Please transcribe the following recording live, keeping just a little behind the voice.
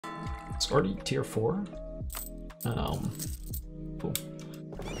It's already tier 4. Cool.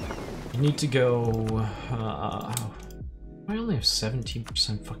 You need to go. I only have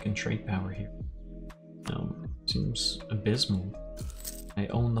 17% fucking trade power here. Seems abysmal. I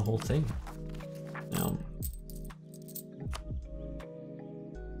own the whole thing.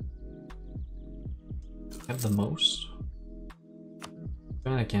 Have the most.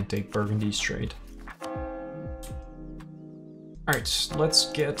 And I can't take Burgundy's trade. Alright,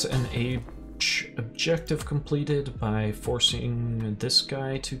 let's get an age objective completed by forcing this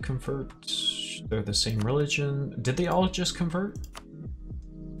guy to convert. They're the same religion. Did they all just convert?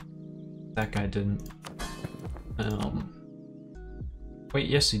 That guy didn't. Wait,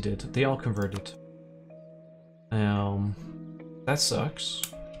 yes he did. They all converted. That sucks.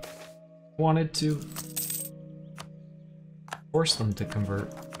 Wanted to force them to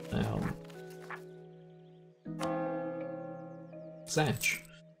convert. Zach.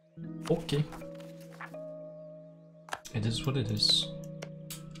 Okay. It is what it is.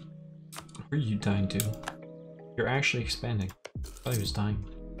 Where are you dying to? You're actually expanding. I thought he was dying.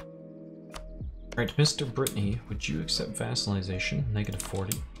 Alright, Mr. Brittany, would you accept vassalization? Negative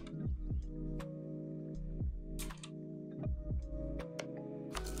 40.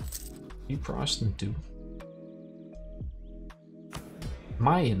 You Protestant do.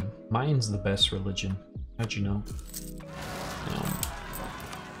 Mayan. Mayan's the best religion. How'd you know?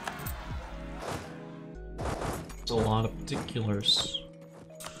 There's a lot of particulars.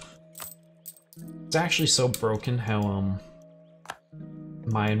 It's actually so broken how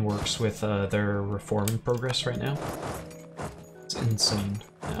Mayan works with their reforming progress right now. It's insane.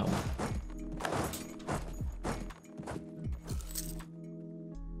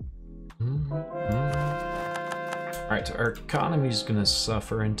 Alright, our economy's gonna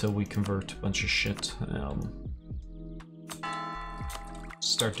suffer until we convert a bunch of shit.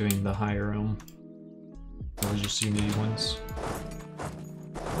 Start doing the higher religious unity ones.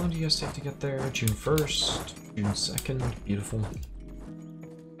 How long do you guys take to get there? June 1st, June 2nd, beautiful.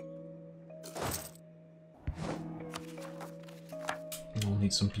 We'll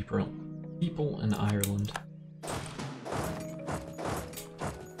need some people in Ireland.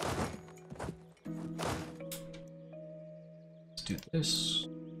 Let's do this.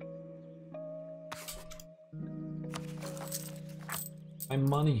 My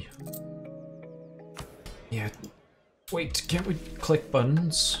money. Yeah. Wait, can't we click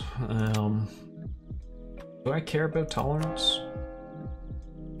buttons? Do I care about tolerance?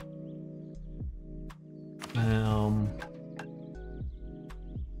 I'm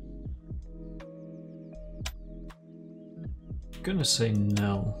gonna say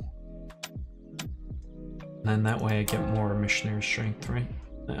no. And then that way I get more missionary strength, right?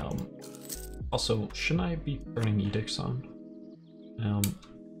 Also, shouldn't I be turning edicts on?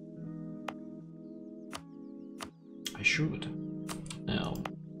 I should.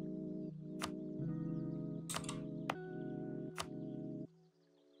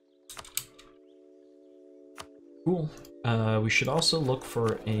 Cool. We should also look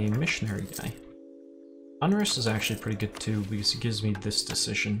for a missionary guy. Unrest is actually pretty good too because it gives me this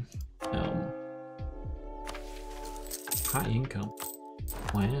decision. High income.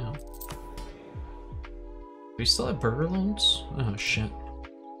 Wow. Do we still have burger loans? Oh shit.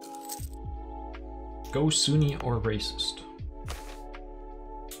 Go Sunni or racist.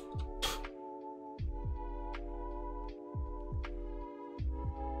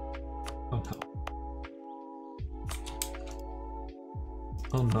 Oh no.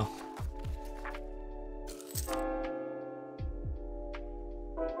 Oh no.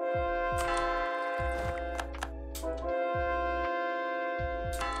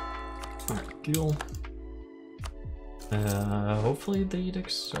 Alright, deal. Hopefully the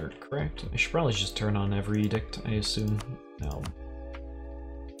edicts are correct. I should probably just turn on every edict, I assume.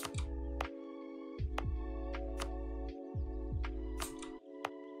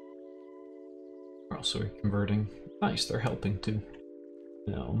 We're also converting. Nice, they're helping too.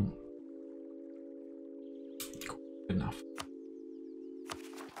 Good enough.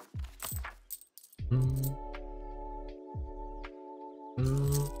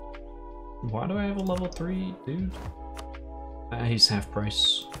 Why do I have a level 3 dude? He's half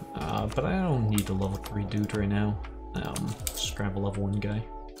price, but I don't need a level 3 dude right now. Just grab a level 1 guy,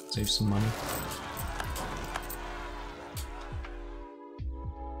 save some money.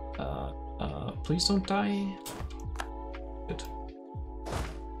 Please don't die. Good.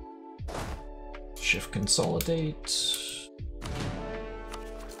 Shift consolidate.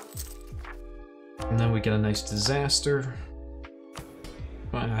 And then we get a nice disaster.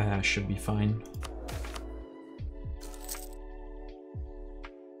 I should be fine.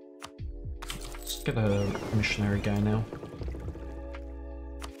 Get a missionary guy now.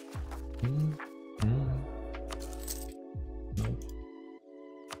 No.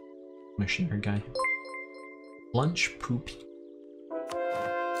 Missionary guy. Lunch Poopy.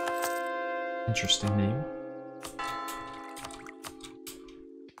 Interesting name.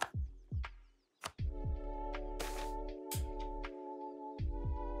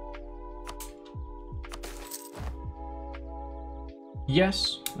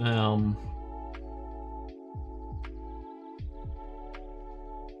 Yes,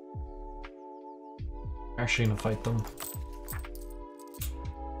 actually gonna fight them.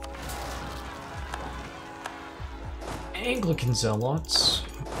 Anglican Zealots.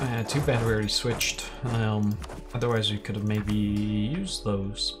 Too bad we already switched. Otherwise we could have maybe used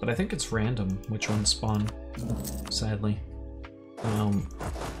those. But I think it's random which ones spawn, sadly.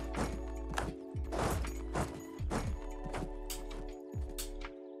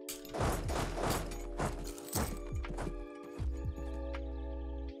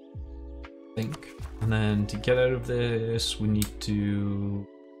 And then to get out of this, we need to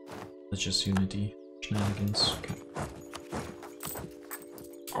religious unity shenanigans. Okay.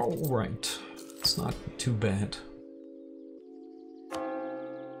 All right, it's not too bad.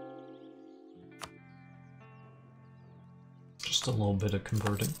 Just a little bit of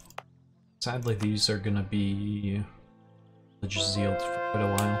converting. Sadly, these are gonna be religious zealed for quite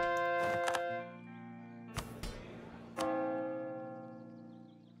a while.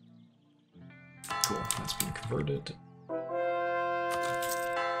 Cool, that's been converted.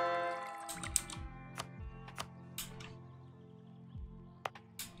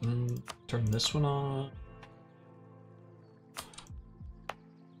 Turn this one on.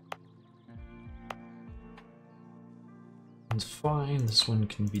 It's fine, this one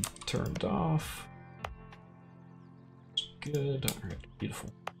can be turned off. Good, alright, beautiful.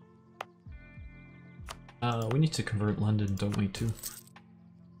 We need to convert London, don't we, too?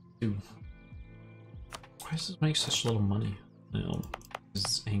 Why does this make such little money? Is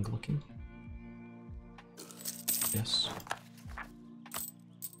this Anglican? Yes.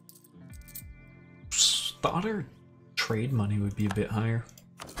 Thought our trade money would be a bit higher.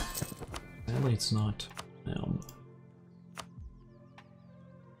 Sadly, it's not.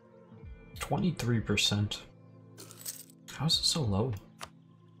 23%. How is it so low?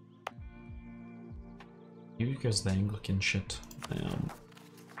 Maybe because the Anglican shit.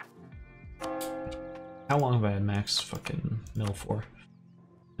 How long have I had max fucking mill for?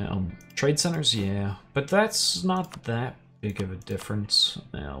 Trade centers, yeah, but that's not that big of a difference.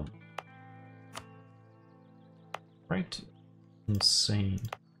 Right? Insane.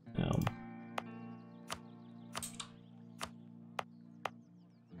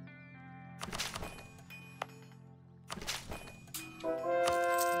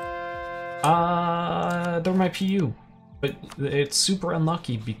 They're my PU, but it's super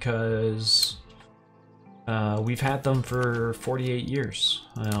unlucky because we've had them for 48 years.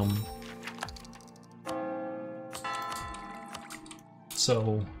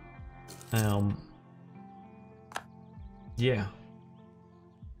 Yeah.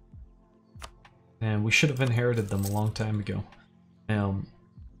 And we should have inherited them a long time ago. No,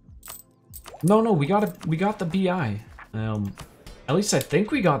 we got the BI. At least I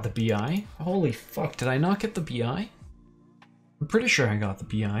think we got the BI. Holy fuck, did I not get the BI? I'm pretty sure I got the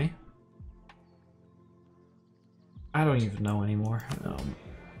BI. I don't even know anymore.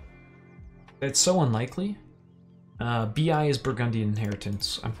 It's so unlikely. BI is Burgundian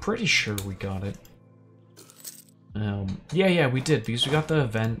Inheritance. I'm pretty sure we got it. Yeah, we did, because we got the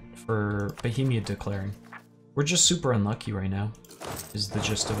event for Bohemia declaring. We're just super unlucky right now, is the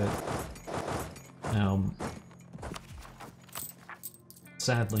gist of it.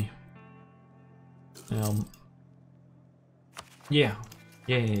 Sadly. Yeah.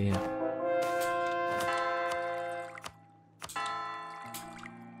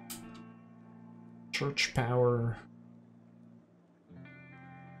 Church power.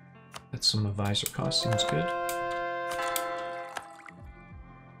 That's some advisor cost, seems good.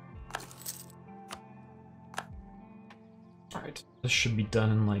 Alright, this should be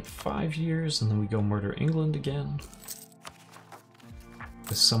done in like 5 years, and then we go murder England again.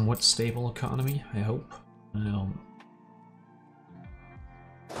 A somewhat stable economy, I hope.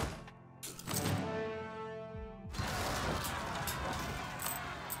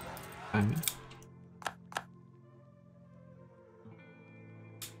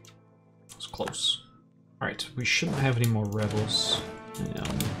 It's close. Alright, we shouldn't have any more rebels. I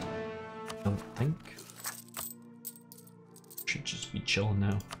don't think. Should just be chilling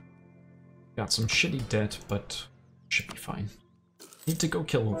now. Got some shitty debt, but should be fine. Need to go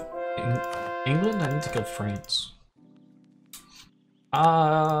kill England? I need to kill France.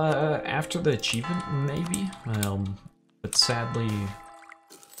 After the achievement, maybe? But sadly,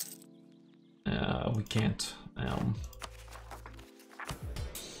 we can't.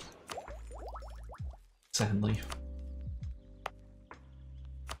 Sadly.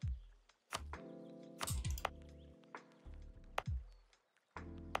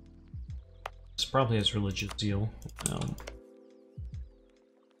 This probably has religious zeal.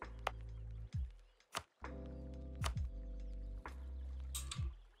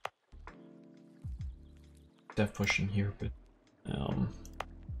 Death pushing here, but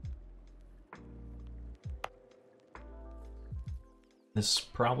this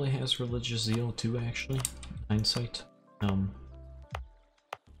probably has religious zeal too, actually. Hindsight.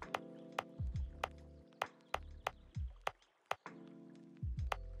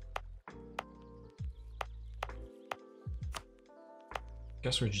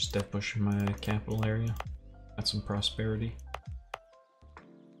 Guess we're just death pushing my capital area. Got some prosperity.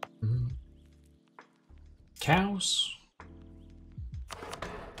 Cows.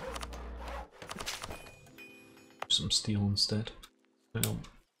 Some steel instead.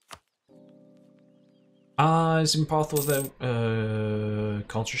 Is it possible without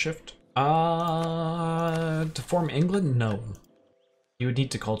culture shift? To form England, no. You would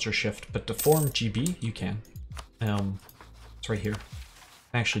need to culture shift, but to form GB, you can. It's right here.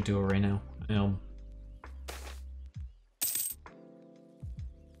 I actually do it right now.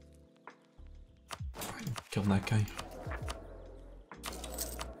 Kill that guy.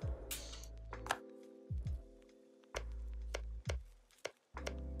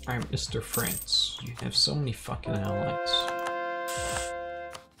 Alright, Mr. France, you have so many fucking allies.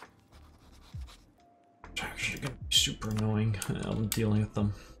 It's actually gonna be super annoying dealing with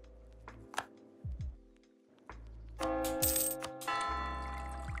them. I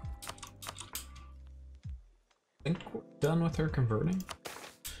think we're done with our converting.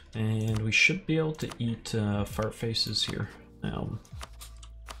 And we should be able to eat fart faces here. I'm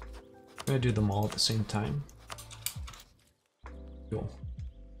gonna do them all at the same time. Cool.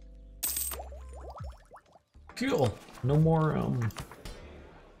 Cool. No more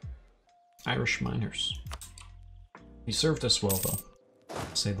Irish miners. He served us well though,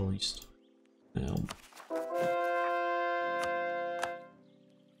 to say the least.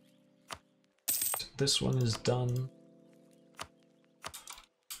 This one is done.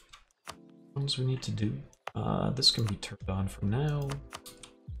 Ones we need to do. This can be turned on from now.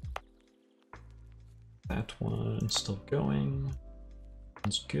 That one's still going.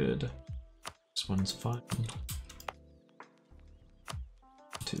 One's good. This one's fine.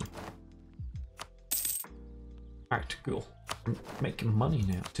 2. Alright, cool. I'm making money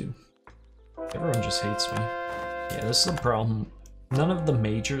now too. Everyone just hates me. Yeah, this is the problem. None of the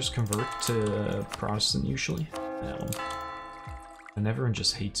majors convert to Protestant usually. And everyone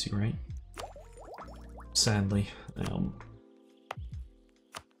just hates you, right? Sadly.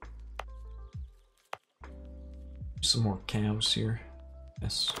 Some more cows here.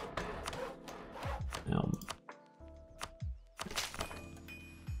 Yes.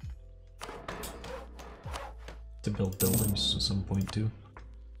 To build buildings at some point too.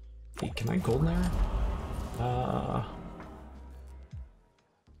 Hey, can I golden arrow?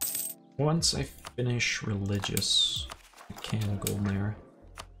 Once I finish religious, I can golden arrow.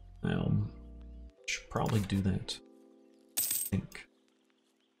 Should probably do that. I think.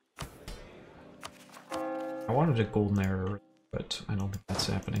 I wanted a golden arrow, but I don't think that's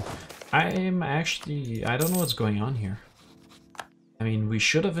happening. I don't know what's going on here. I mean, we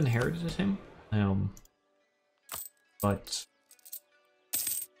should have inherited him. But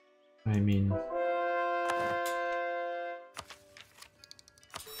I mean,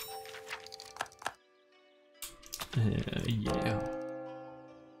 yeah.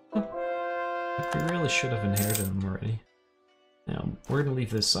 We really should have inherited him already. We're gonna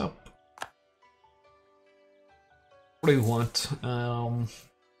leave this up. What do you want?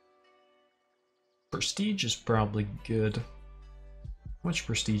 Prestige is probably good. How much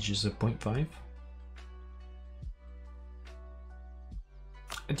prestige is it? 0.5?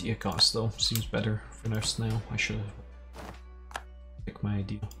 Idea cost though seems better for us now. I should have picked my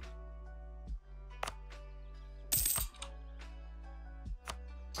idea.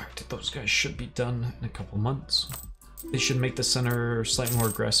 Alright, those guys should be done in a couple months. They should make the center slightly more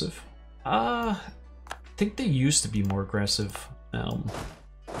aggressive. I think they used to be more aggressive. And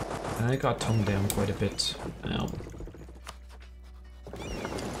they got toned down quite a bit.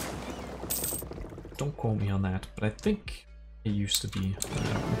 Don't quote me on that, but I think it used to be.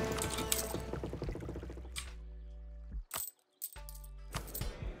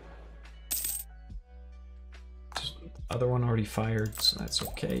 Other one already fired, so that's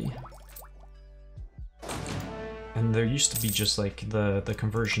okay. And there used to be just like the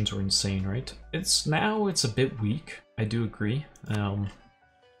conversions were insane, right? Now it's a bit weak. I do agree. But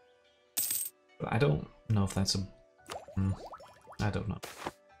I don't know if that's a. I don't know.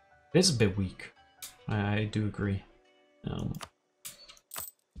 It is a bit weak. I do agree.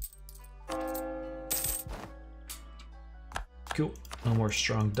 Cool. No more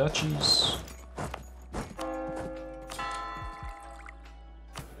strong duchies.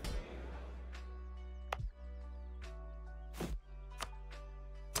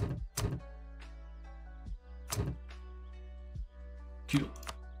 Cute.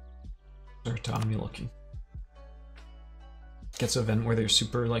 There's Tommy looking. Gets an event where they're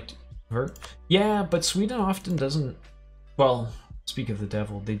super like vert. Yeah, but Sweden often doesn't. Well, speak of the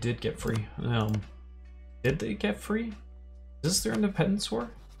devil, they did get free. Did they get free? Is this their independence war?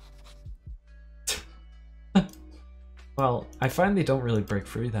 Well, I find they don't really break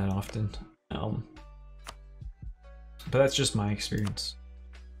free that often. But that's just my experience.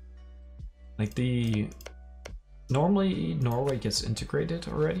 Like normally Norway gets integrated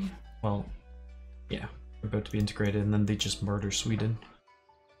already. Well, yeah, they're about to be integrated, and then they just murder Sweden.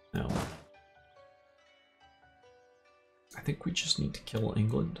 I think we just need to kill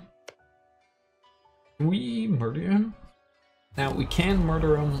England. Can we murder him? Now we can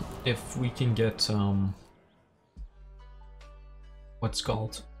murder him if we can get what's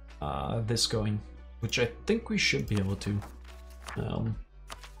called this going, which I think we should be able to.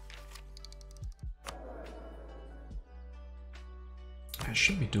 That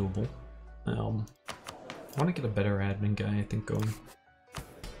should be doable. I want to get a better admin guy, I think, going.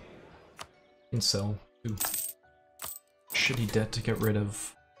 Can sell too. Shitty debt to get rid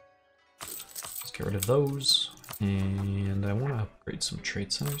of. Let's get rid of those. And I want to upgrade some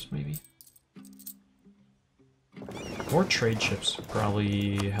trade centers, maybe. More trade ships would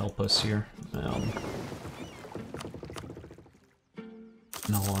probably help us here. In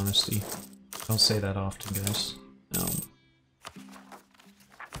all honesty. Don't say that often, guys.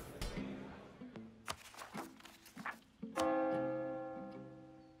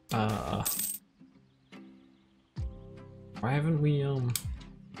 Why haven't we,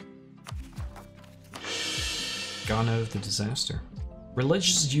 gone out of the disaster?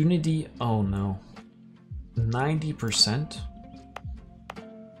 Religious unity? Oh no. 90%?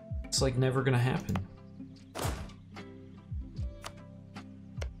 It's like never gonna happen.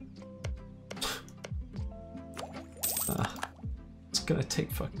 It's gonna take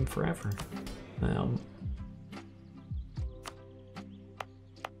fucking forever.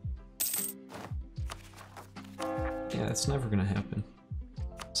 Yeah, it's never gonna happen.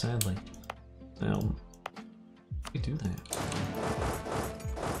 Sadly. We do that.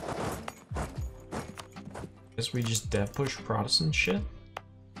 Guess we just dev push Protestant shit?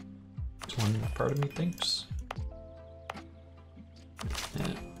 That's one part of me thinks.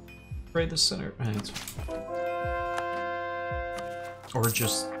 Yeah. Right the center. Or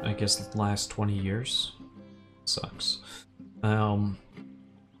just, I guess, the last 20 years. Sucks. We'll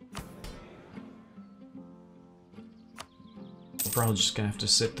probably just gonna have to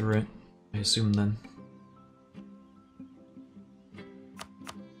sit through it, I assume then.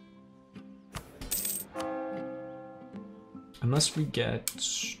 Unless we get...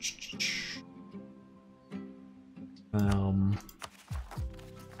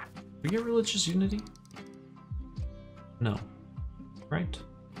 we get religious unity? No. Right?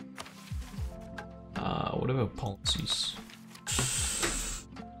 What about policies?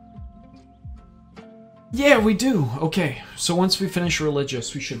 Yeah, we do! Okay, so once we finish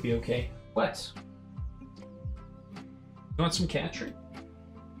religious, we should be okay. What? You want some catering?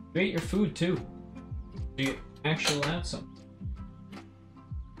 You ate your food, too. Do you actually allowed some?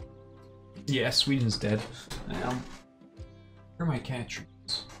 Yeah, Sweden's dead. Where are my caterings?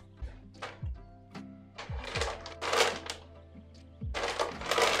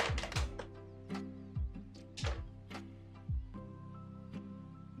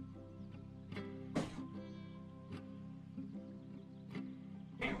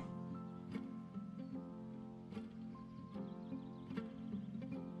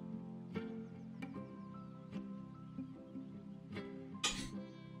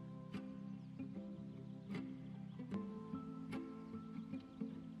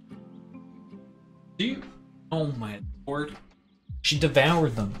 Oh my lord. She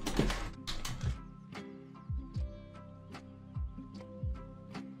devoured them.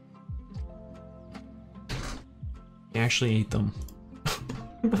 I actually ate them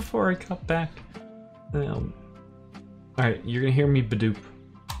before I got back. Alright, you're gonna hear me badoop.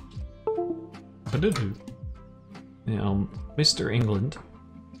 Badoop. Mr. England,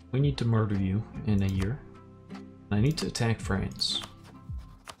 we need to murder you in a year. I need to attack France.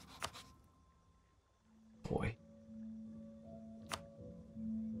 Boy.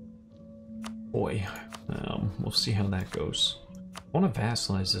 Boy. We'll see how that goes. I want to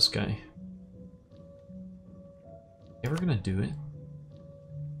vassalize this guy. Ever gonna do it?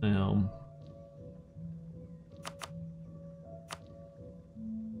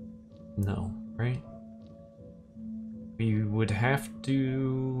 No, right? We would have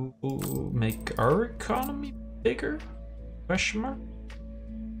to make our economy bigger? Question mark?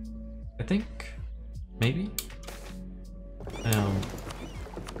 I think. Maybe?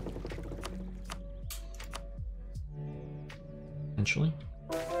 Potentially?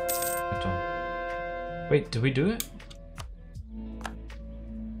 I don't... Wait, did we do it?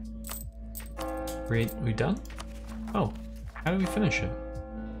 We done? Oh, how do we finish it?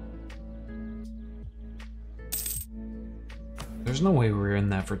 There's no way we were in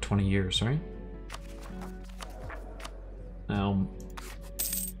that for 20 years, right?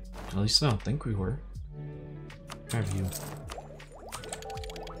 At least I don't think we were. Have you? I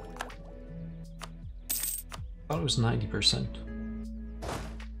thought it was 90%.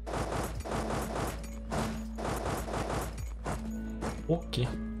 Okay.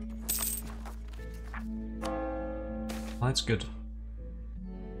 Well, that's good.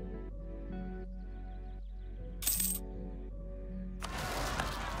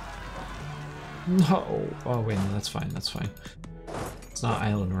 No! Oh wait, no, that's fine, that's fine. It's not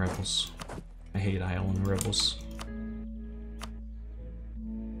Island Rebels. I hate Island Rebels.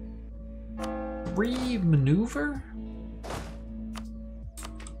 Maneuver?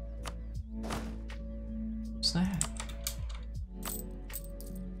 What's that?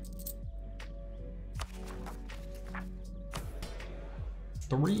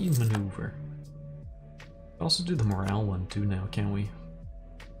 Maneuver. Also do the morale one too now, can't we?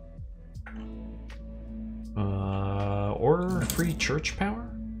 Or free church power?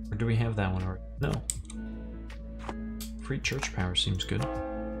 Or do we have that one already? No. Free church power seems good.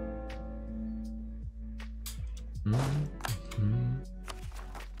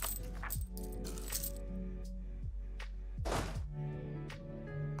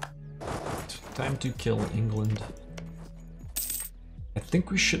 Time to kill England. I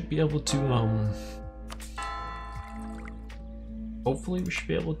think we should be able to, hopefully we should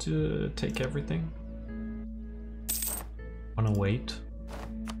be able to take everything. Wanna wait?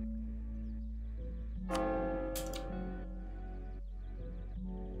 What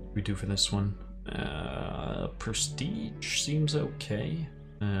do we do for this one? Prestige seems okay.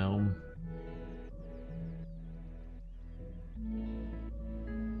 Don't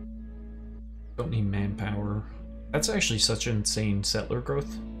need manpower. That's actually such an insane settler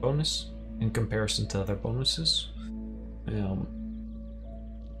growth bonus in comparison to other bonuses.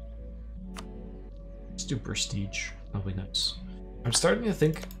 Let's do prestige. That'll be nice. I'm starting to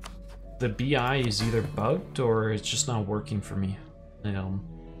think the BI is either bugged or it's just not working for me. I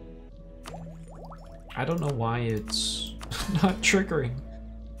don't know why it's not triggering.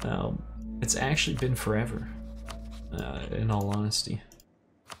 It's actually been forever, in all honesty.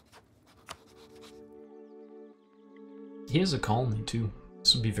 He has a colony too.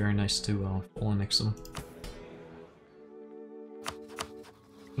 This would be very nice to full annex him.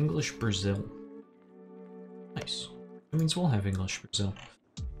 English Brazil. Nice. That means we'll have English Brazil.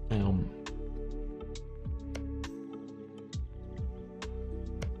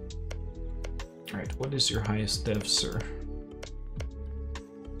 Alright, what is your highest dev, sir?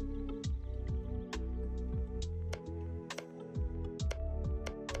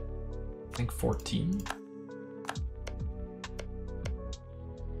 I think 14.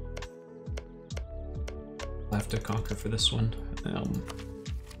 I'll have to conquer for this one.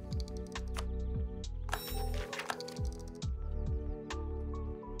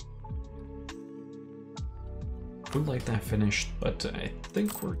 Would like that finished, but I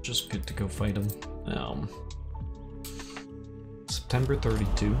think we're just good to go fight him. September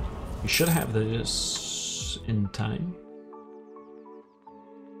 32. We should have this in time.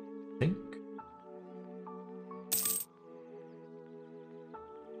 I think.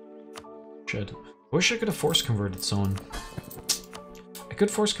 Should. I wish I could have force converted someone. I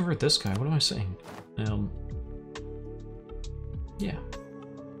could force convert this guy. What am I saying? Yeah.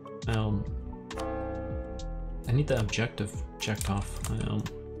 I need that objective checked off.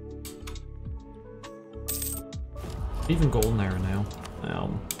 Even golden arrow now.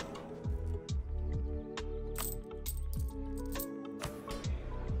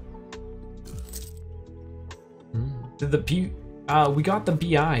 Did the we got the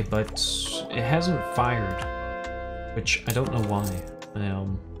BI, but it hasn't fired. which I don't know why.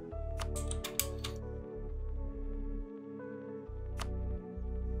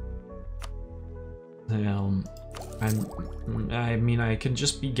 I mean, I can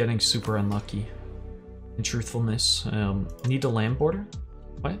just be getting super unlucky. In truthfulness, need a land border?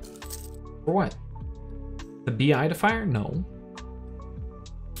 What? For what? The BI to fire? No.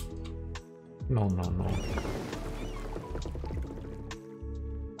 No, no, no.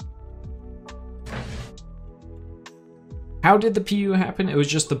 How did the PU happen? It was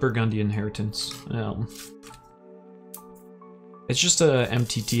just the Burgundy inheritance. It's just a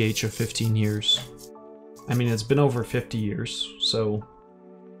MTTH of 15 years. I mean, it's been over 50 years, so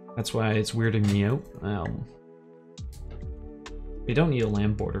that's why it's weirding me out. We don't need a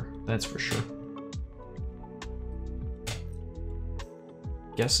land border, that's for sure.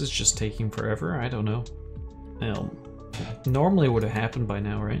 Guess it's just taking forever, I don't know. Normally it would have happened by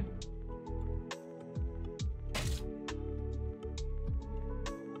now, right?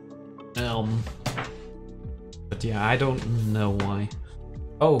 But yeah, I don't know why.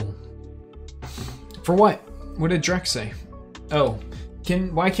 Oh. For what? What did Drex say? Oh.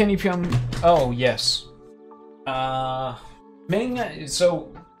 Why can't he become... Oh, yes. Ming,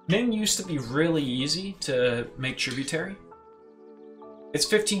 so Ming used to be really easy to make tributary. It's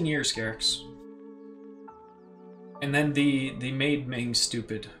 15 years, Garrix. And then they made Ming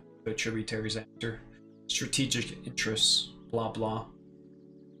stupid about tributaries after. Strategic interests, blah blah.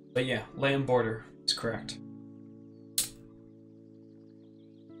 But yeah, land border is correct.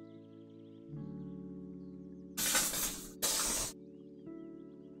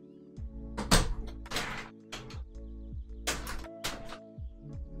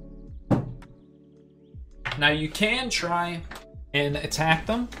 Now you can try and attack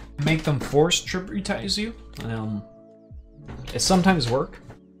them, make them force tributize you. It sometimes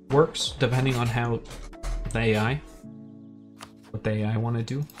works depending on how the AI, what the AI want to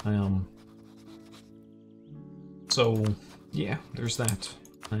do. So yeah, there's that.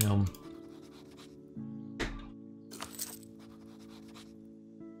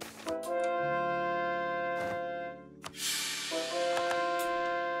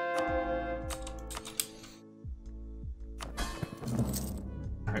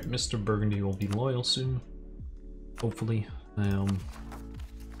 Alright, Mr. Burgundy will be loyal soon. Hopefully.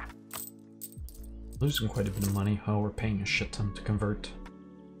 Losing quite a bit of money. Oh, we're paying a shit ton to convert.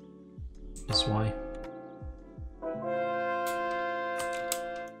 That's why.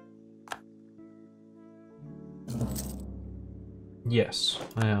 Yes.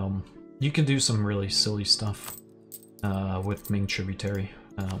 You can do some really silly stuff with Ming Tributary,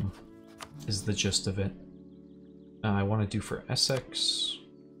 is the gist of it. I want to do for Essex.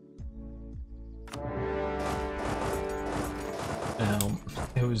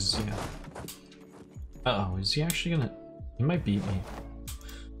 It was, yeah. Uh-oh, is he actually gonna... He might beat me.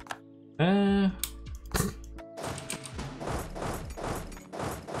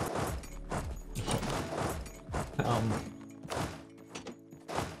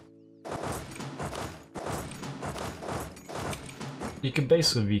 You can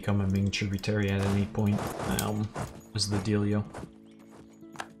basically become a Ming tributary at any point, is the dealio.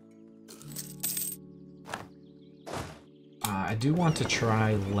 I do want to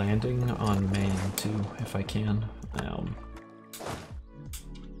try landing on Man too, if I can.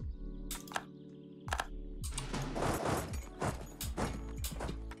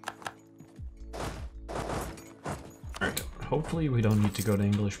 Alright, hopefully we don't need to go to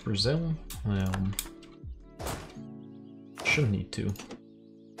English Brazil. Shouldn't need to.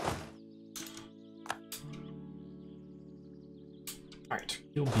 Alright,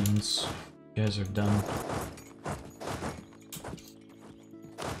 fuel beans. You guys are done.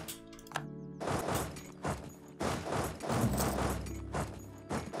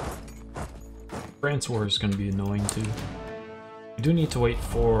 France war is going to be annoying too. We do need to wait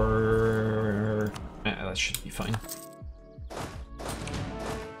for... that should be fine.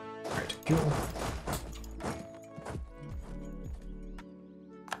 Alright, cool.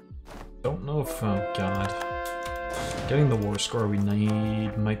 Don't know if... oh god. Getting the war score we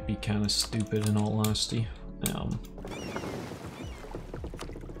need might be kind of stupid in all honesty.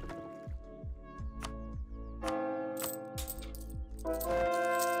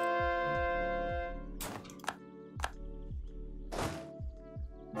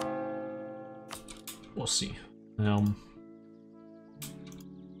 We'll see.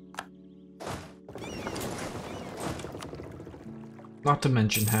 Not to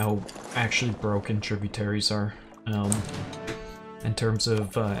mention how actually broken tributaries are, in terms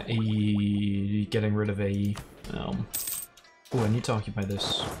of AE, getting rid of AE. Oh, I need to occupy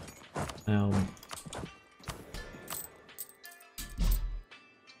this.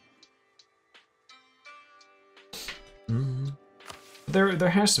 There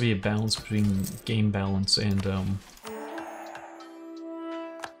has to be a balance between game balance and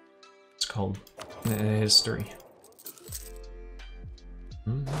it's called history.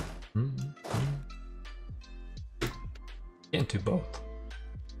 Can't do both.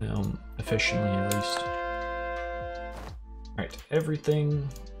 Efficiently at least. Alright, everything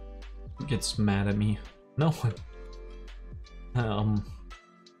gets mad at me. No one.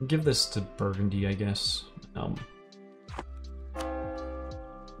 Give this to Burgundy, I guess.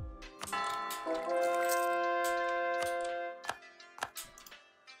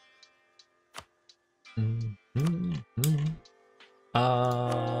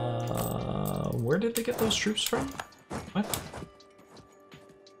 Where did they get those troops from? What?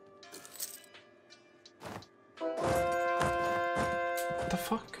 What the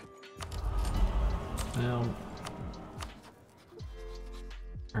fuck?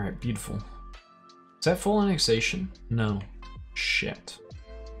 Alright, beautiful. Is that full annexation? No. Shit.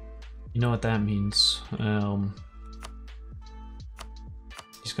 You know what that means.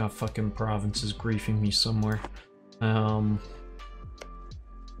 He's got fucking provinces griefing me somewhere.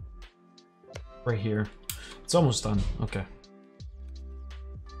 Right here. It's almost done. Okay.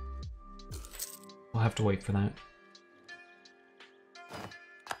 We'll have to wait for that.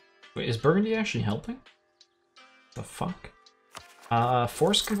 Wait, is Burgundy actually helping? The fuck?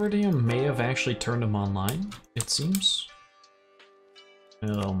 Force converting him may have actually turned him online, it seems.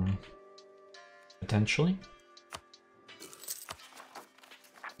 Potentially.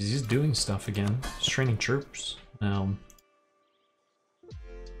 He's doing stuff again. He's training troops. Aren't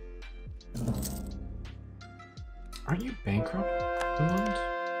you bankrupt, Finland?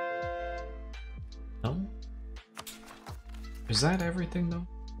 No? Is that everything, though?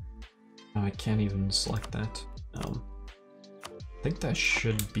 No, I can't even select that. I think that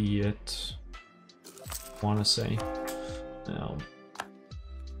should be it. I want to say.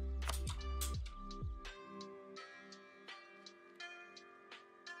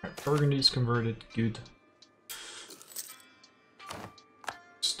 Burgundy's converted. Good.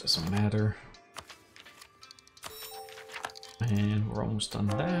 Just doesn't matter. And we're almost done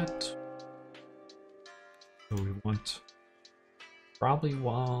that. So we want... Probably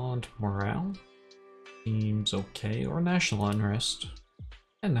want morale. Seems okay. Or national unrest.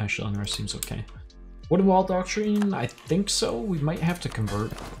 And national unrest seems okay. Wooden wall doctrine? I think so. We might have to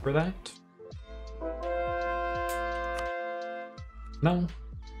convert for that. No.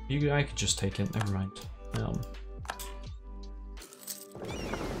 I could just take it. Never mind.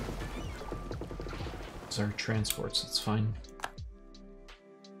 These are transports. It's fine.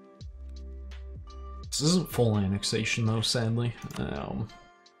 This isn't full annexation though, sadly. I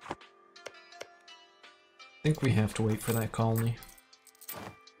think we have to wait for that colony.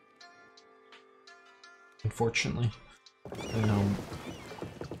 Unfortunately.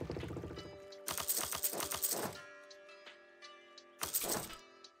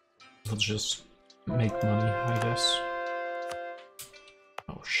 We'll just make money, I guess.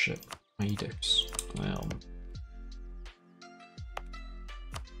 Oh shit, my edicts.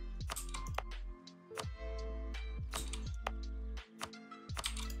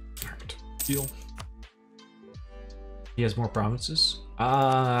 Alright, deal. He has more provinces?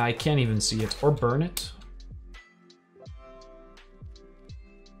 I can't even see it. Or burn it.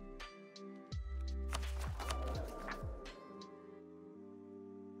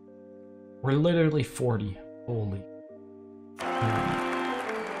 We're literally 40. Holy.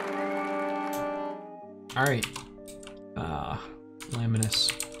 Alright.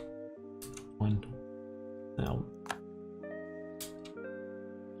 Laminus. One. Now.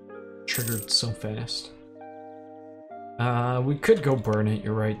 Triggered so fast. We could go burn it,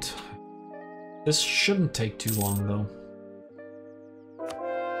 you're right. This shouldn't take too long, though.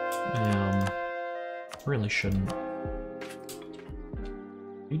 Really shouldn't.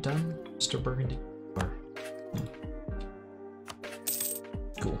 You done, Mr. Burgundy? Or,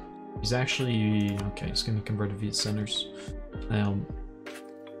 cool. He's actually... okay, he's gonna convert to Viet centers. Did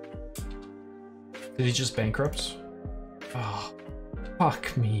he just bankrupt? Oh,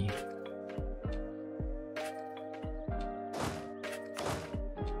 fuck me.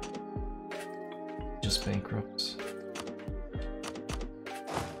 Just bankrupt.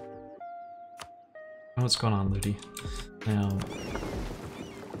 Oh, what's going on, Ludi? No.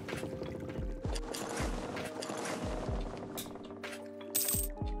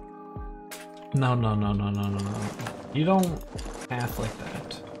 No. You don't path like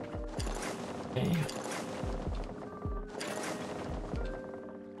that. Okay.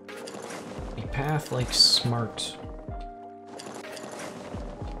 You path like smart.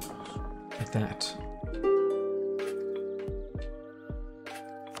 Like that.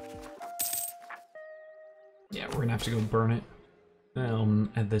 have to go burn it.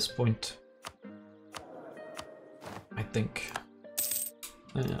 At this point. I think.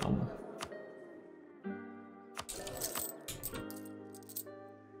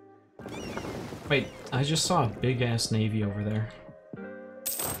 Wait, I just saw a big ass navy over there.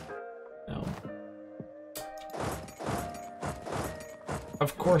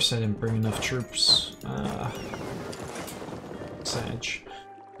 Of course I didn't bring enough troops. Sag.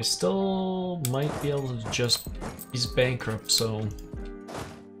 I still might be able to just... He's bankrupt, so...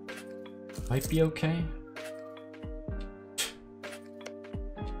 Might be okay.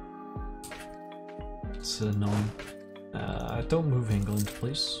 It's annoying. Don't move England,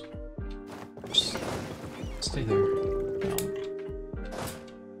 please. Just stay there.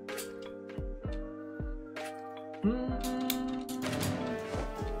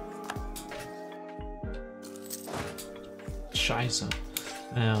 Scheiße.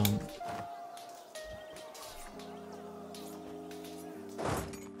 I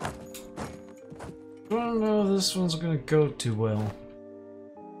don't know if this one's gonna go too well.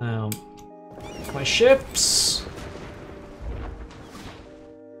 My ships!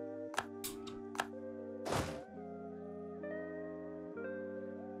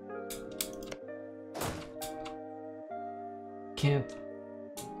 Can't...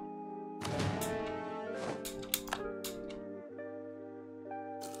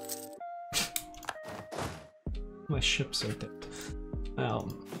 My ships are dead.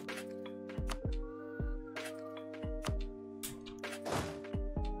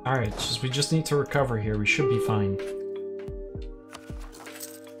 Alright, we just need to recover here. We should be fine.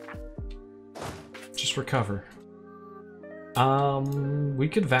 Just recover. We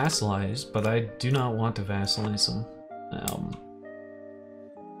could vassalize, but I do not want to vassalize them.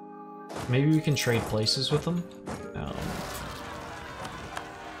 Maybe we can trade places with them.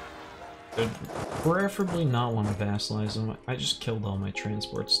 I'd preferably not want to vassalize them. I just killed all my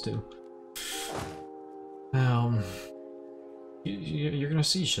transports too. You're gonna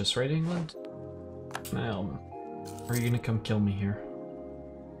siege this, right, England? Or are you gonna come kill me here?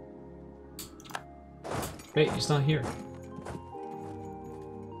 Wait, he's not here.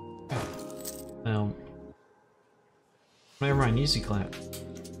 Okay. Never mind, easy clap.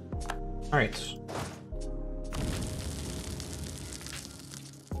 Alright.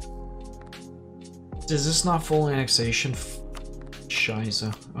 Is this not full annexation?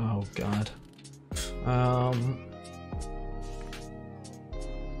 Scheiße. Oh god.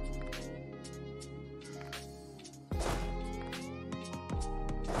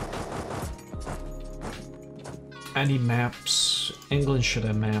 I need maps. England should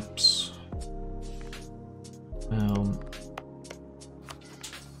have maps.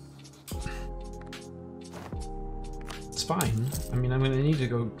 It's fine. I mean, I'm gonna need to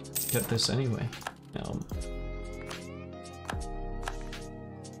go get this anyway.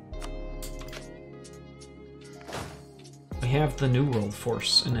 We have the New World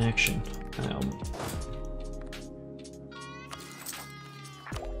Force in action.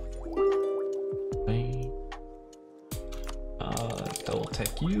 Double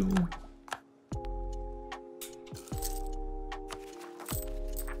tech you.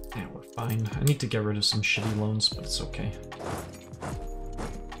 Yeah, we're fine. I need to get rid of some shitty loans, but it's okay.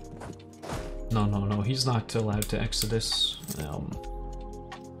 No, he's not allowed to Exodus.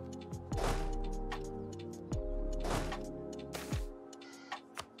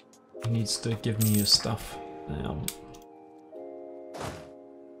 He needs to give me his stuff.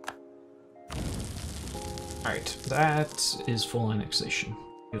 Alright, that is full annexation.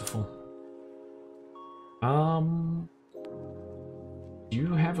 Beautiful. Do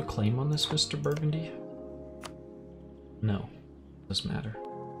you have a claim on this, Mr. Burgundy? No. Doesn't matter.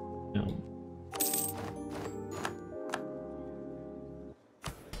 No.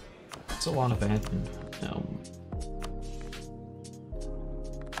 It's a lot of admin.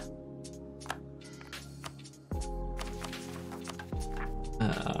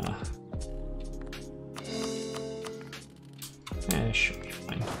 Yeah, should be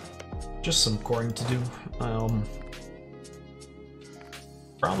fine. Just some coring to do.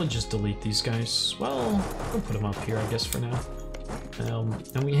 Probably just delete these guys. Well, I'll put them up here, I guess, for now.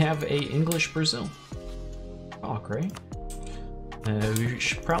 And we have a English Brazil. Oh, great. We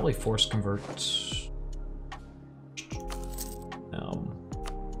should probably force convert.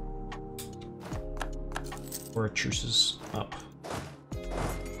 Or truces up.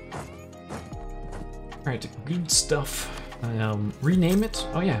 Alright, good stuff. Rename it?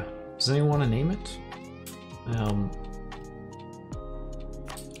 Oh yeah. Does anyone want to name it?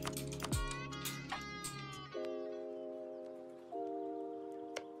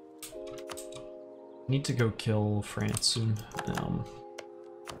 Need to go kill France soon.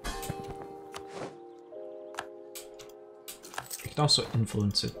 You can also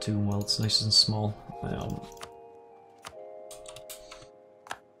influence it too while it's nice and small.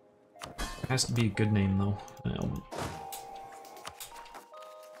 It has to be a good name though.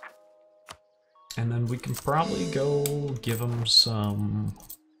 And then we can probably go give him some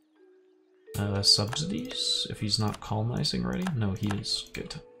subsidies if he's not colonizing already. No, he is.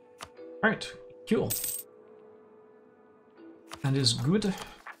 Good. Alright, cool. That is good.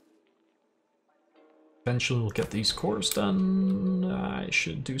 Eventually we'll get these cores done. I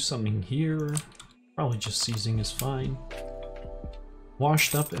should do something here. Probably just seizing is fine.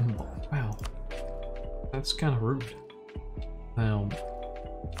 Washed up and... wow. That's kind of rude.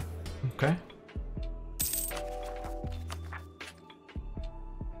 Okay.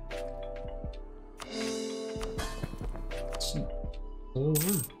 It's a little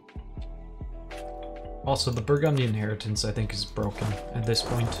rude. Also, the Burgundy inheritance, I think, is broken at this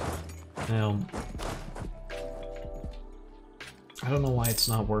point. I don't know why it's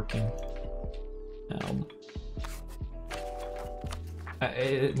not working.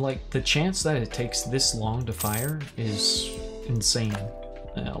 Like, the chance that it takes this long to fire is insane,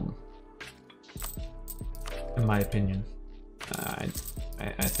 in my opinion. I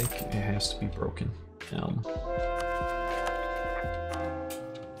think it has to be broken.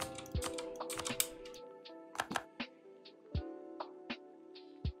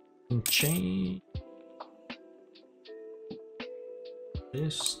 Change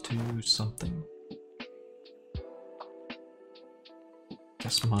this to something.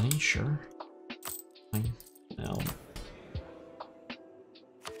 Guess money, sure. Fine.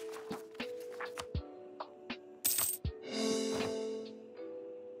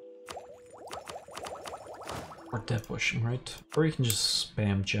 Or debt pushing, right? Or you can just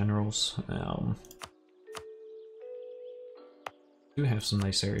spam generals. Do have some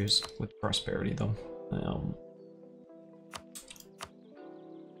nice areas with prosperity though.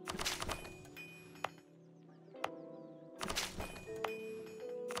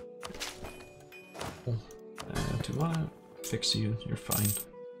 Do I want to fix you? You're fine.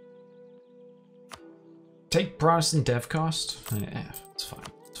 Take Protestant dev cost? Yeah, it's fine.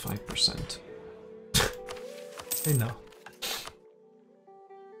 It's 5%. I know.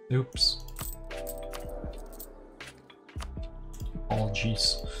 Oops. Oh,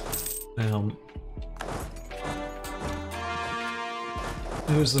 jeez.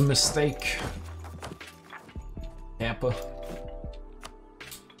 It was a mistake. Kappa.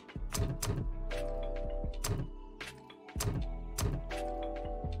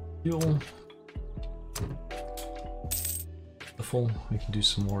 Fuel. The full. We can do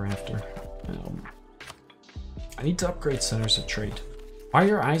some more after. I need to upgrade centers of trade. Why are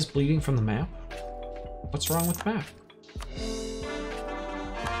your eyes bleeding from the map? What's wrong with the map?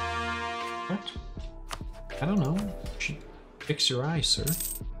 What? I don't know. You should fix your eyes, sir.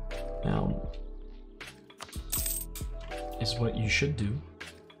 Is what you should do.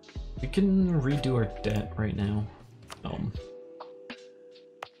 We can redo our debt right now.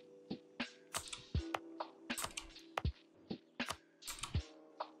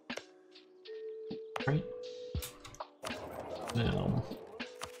 Right?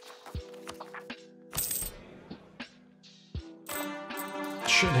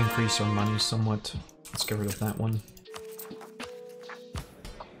 Should increase our money somewhat. Let's get rid of that one.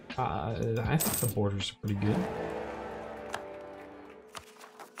 I think the borders are pretty good.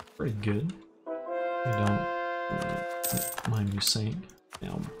 Pretty good. You don't mind me saying.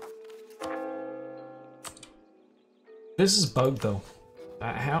 This is bugged though.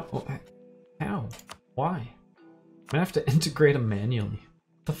 How? Why? I'm gonna have to integrate them manually.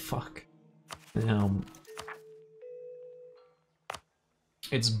 What the fuck?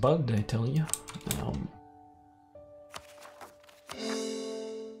 It's bugged, I tell you.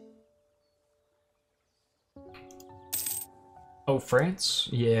 Oh, France?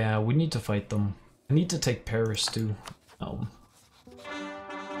 Yeah, we need to fight them. I need to take Paris too.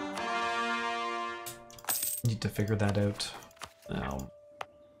 Need to figure that out.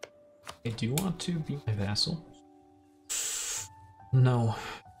 Hey, do you want to be my vassal? No.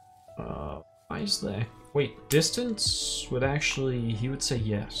 Why is that? Wait, distance would actually... he would say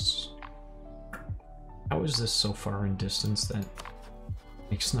yes. How is this so far in distance that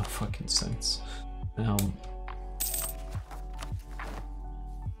makes no fucking sense?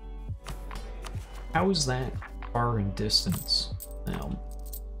 How is that far in distance? No.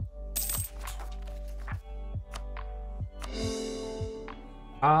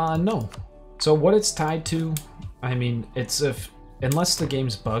 So what it's tied to, I mean, it's if unless the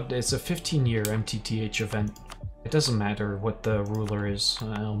game's bugged, it's a 15-year MTTH event. It doesn't matter what the ruler is.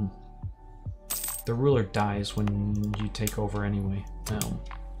 The ruler dies when you take over anyway.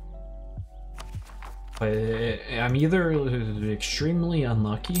 But I'm either extremely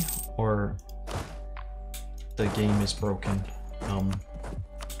unlucky or the game is broken.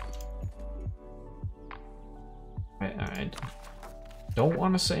 I don't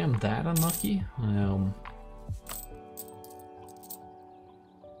want to say I'm that unlucky.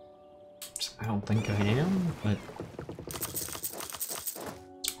 I don't think I am, but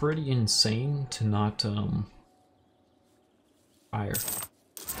it's pretty insane to not fire.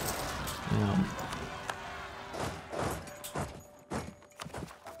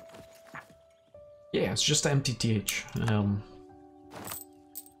 Yeah, it's just MTTH.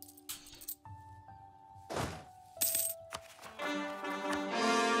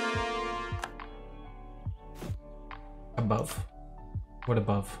 Above. What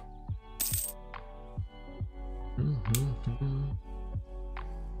above?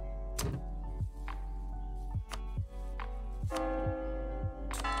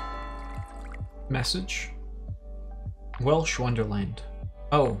 Message? Welsh Wonderland.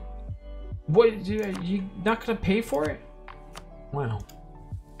 Oh. What? You not gonna pay for it? Wow.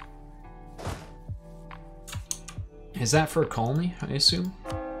 Is that for a colony, I assume?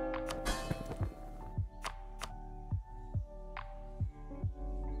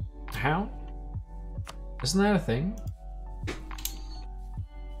 How? Isn't that a thing?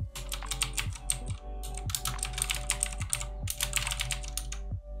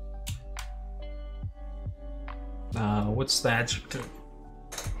 What's the adjective?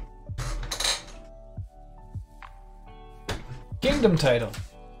 Kingdom title.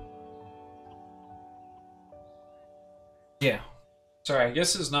 Yeah. Sorry, I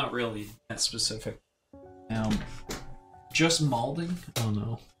guess it's not really that specific. Just malding? Oh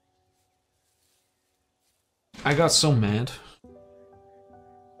no. I got so mad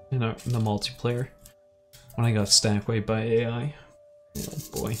in the multiplayer when I got stack wiped by AI. Oh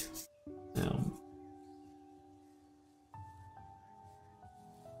boy.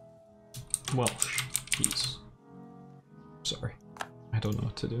 Welsh. Jeez. Sorry. I don't know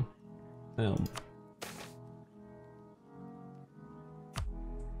what to do.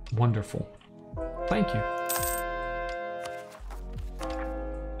 Wonderful. Thank you.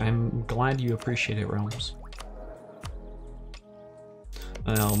 I'm glad you appreciate it, Realms.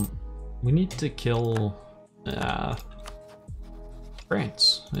 We need to kill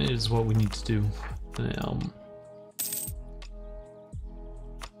France is what we need to do.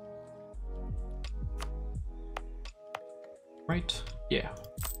 Right? Yeah.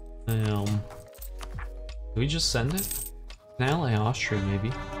 Do we just send it? An ally Austria,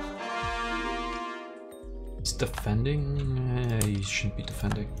 maybe. He's defending? He shouldn't be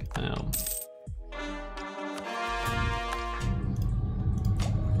defending.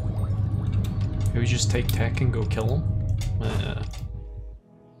 Can we just take tech and go kill him?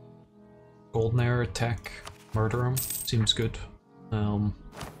 Golden Era tech, murder him. Seems good.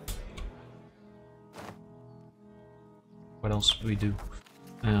 What else do we do?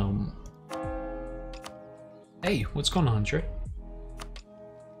 Hey, what's going on, Trey?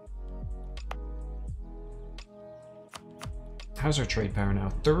 How's our trade power now?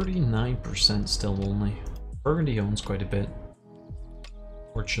 39% still only. Burgundy owns quite a bit.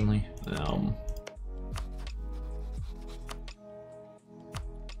 Fortunately.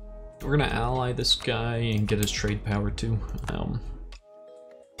 We're gonna ally this guy and get his trade power too.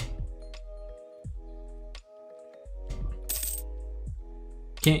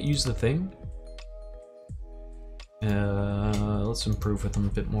 Can't use the thing. Let's improve with him a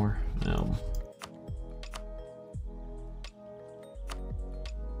bit more.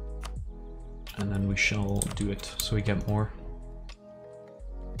 And then we shall do it so we get more.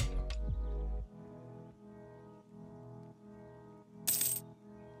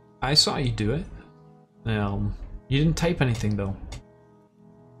 I saw you do it. You didn't type anything though.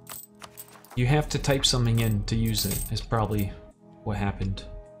 You have to type something in to use it, is probably what happened.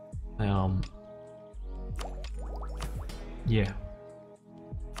 Yeah.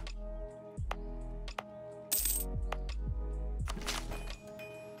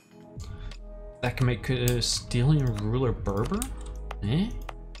 That can make a stealing ruler Berber? Eh?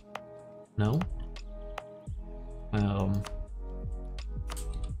 No?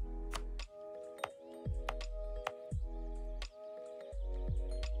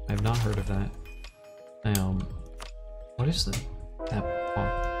 I've not heard of that. What is that?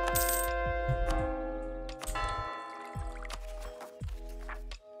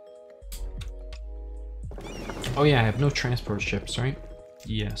 Oh yeah, I have no transport ships, right?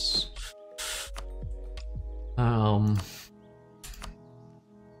 Yes. I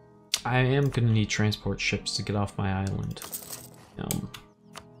am gonna need transport ships to get off my island.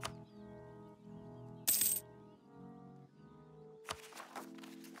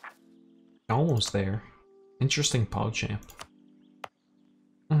 Almost there. Interesting PogChamp.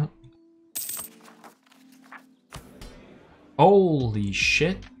 Holy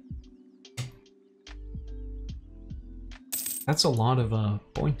shit! That's a lot of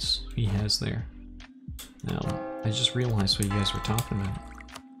points he has there. I just realized what you guys were talking about.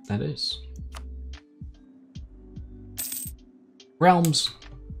 That is. Realms!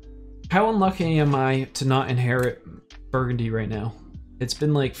 How unlucky am I to not inherit Burgundy right now? It's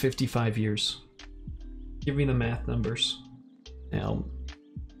been like 55 years. Give me the math numbers. Give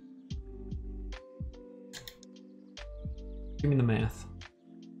me the math.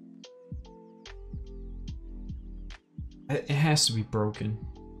 It has to be broken.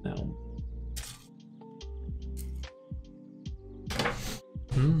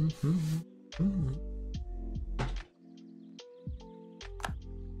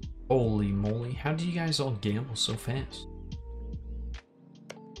 Holy moly, how do you guys all gamble so fast?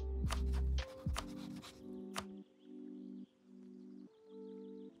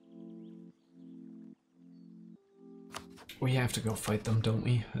 We have to go fight them, don't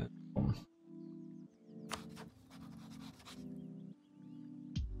we?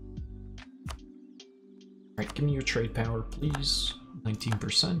 Alright, give me your trade power, please.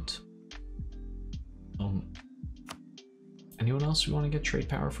 19%. Anyone else we want to get trade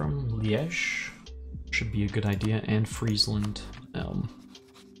power from? Liège should be a good idea, and Friesland.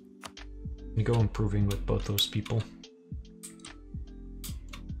 We go improving with both those people.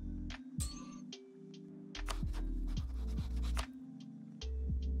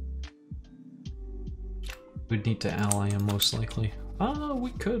 We'd need to ally him most likely. Ah,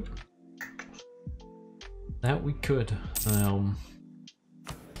 we could. That we could. Can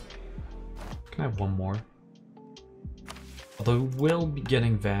I have one more? Although we will be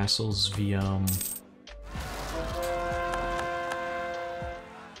getting vassals via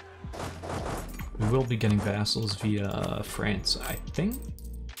we will be getting vassals via France, I think.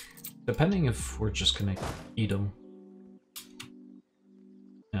 Depending if we're just gonna eat them.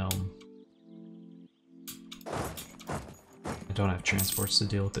 I don't have transports to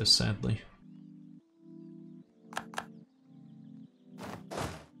deal with this, sadly.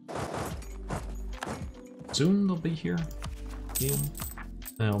 Soon they'll be here. Yeah.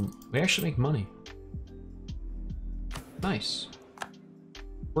 We actually make money. Nice.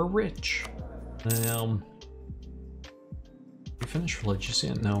 We're rich. We finished religious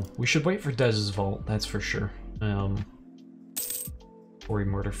yet? No. We should wait for Dez's vault, that's for sure. Before we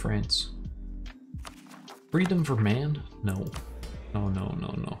murder France. Freedom for man? No. No, no,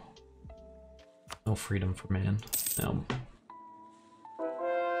 no, no. No freedom for man.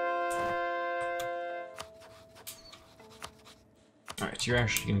 Alright, you're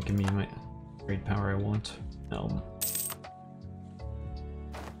actually gonna give me my trade power I want.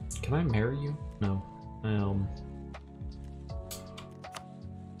 Can I marry you? No.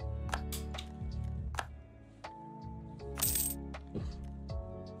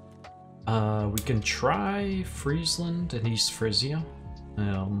 We can try Friesland and East Frisia.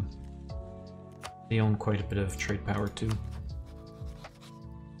 They own quite a bit of trade power too.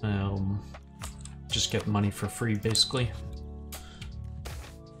 Just get money for free, basically.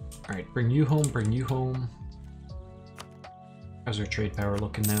 Alright, bring you home, bring you home. How's our trade power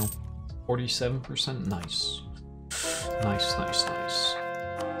looking now? 47%? Nice. Nice, nice, nice.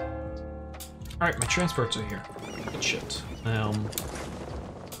 Alright, my transports are here. Good shit.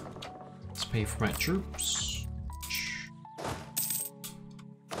 Let's pay for my troops.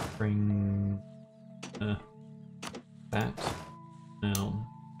 Bring... that.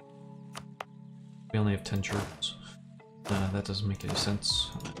 We only have 10 troops. That doesn't make any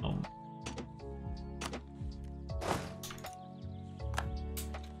sense.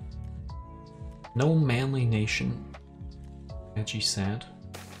 No manly nation. Actually sad.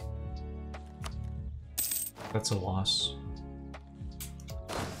 That's a loss.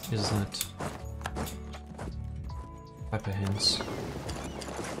 Isn't it? Type of hints.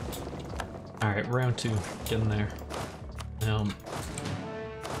 Alright, round 2. Get in there.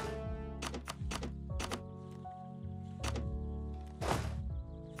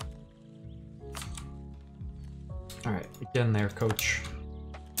 Alright, get in there, coach.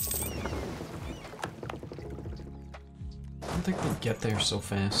 I don't think they'd get there so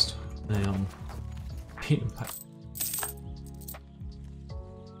fast.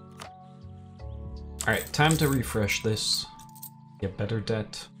 Alright, time to refresh this. Get better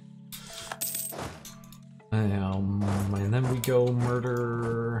debt. And then we go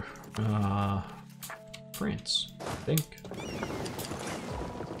murder France, I think.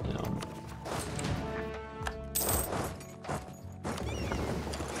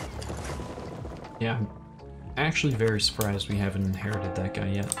 Yeah, I'm actually very surprised we haven't inherited that guy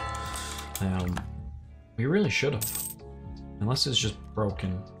yet. We really should have. Unless it's just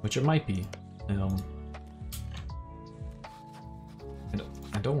broken, which it might be.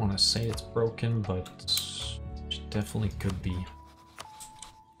 I don't want to say it's broken, but it definitely could be.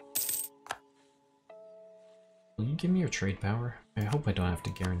 Will you give me your trade power? I hope I don't have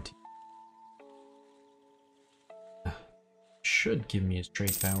to guarantee. Should give me his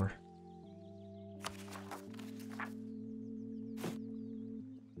trade power.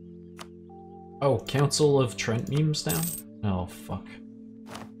 Oh, Council of Trent memes down? Oh, fuck.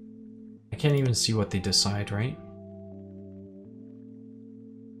 I can't even see what they decide, right?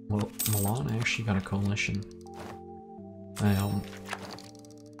 Well, Milan actually got a coalition.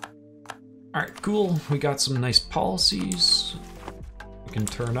 Alright, cool. We got some nice policies. We can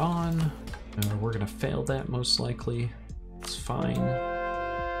turn on. We're gonna fail that most likely. It's fine.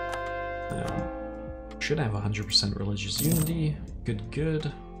 Should have 100% religious unity.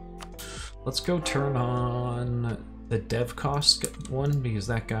 Good. Let's go turn on the dev cost one, because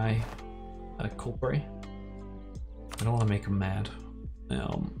that guy, Culpray, I don't want to make him mad.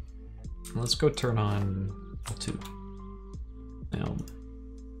 Let's go turn on L2. I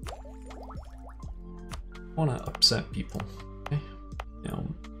want to upset people. Okay.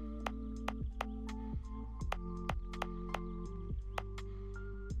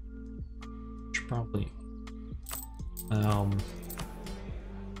 Should probably.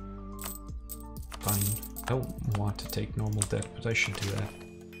 Fine. I don't want to take normal debt, but I should do that.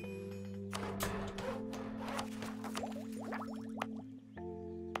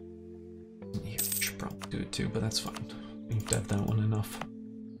 Yeah, I should probably do it too, but that's fine. We've dead that one enough.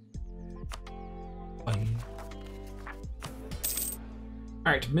 Fine.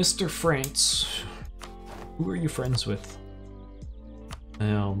 Alright, Mr. France. Who are you friends with?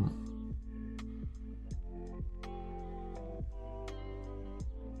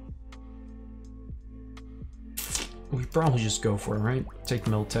 We probably just go for it, right? Take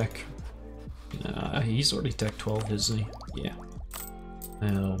Miltech. He's already Tech 12, isn't he? Yeah.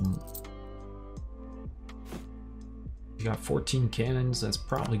 You got 14 cannons, that's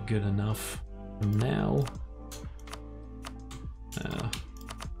probably good enough. And now...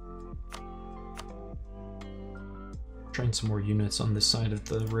 train some more units on this side of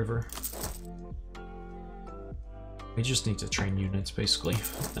the river. We just need to train units, basically.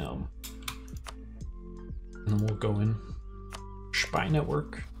 And then we'll go in. Spy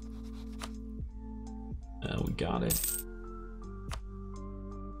network. We got it.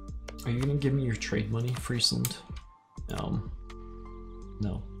 Are you gonna give me your trade money, Friesland?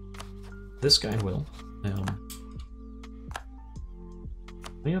 No. This guy will.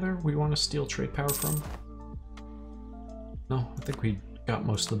 Any other we want to steal trade power from? No, I think we got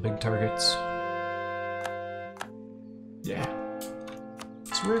most of the big targets. Yeah.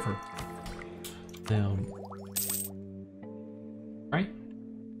 It's a river. Right?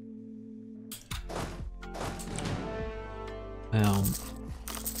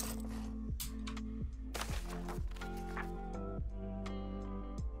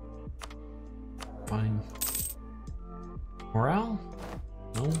 Fine. Morale?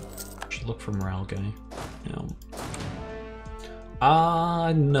 No. Should look for morale guy.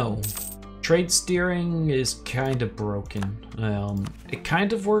 No. Trade steering is kind of broken. It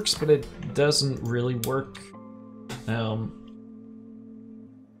kind of works, but it doesn't really work.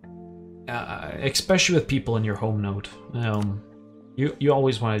 Especially with people in your home node. You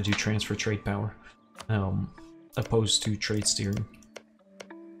always want to do transfer trade power, opposed to trade steering.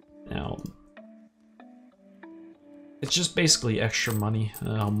 It's just basically extra money,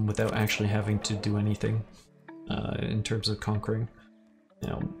 without actually having to do anything, in terms of conquering.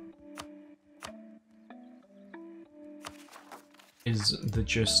 Is the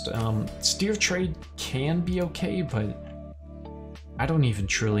gist. Steer trade can be okay, but I don't even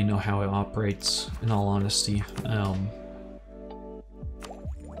truly know how it operates, in all honesty.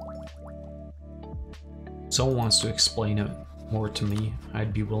 Someone wants to explain it more to me,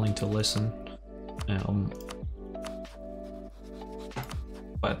 I'd be willing to listen.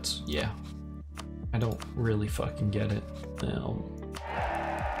 But yeah, I don't really fucking get it.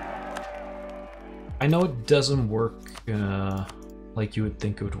 I know it doesn't work like you would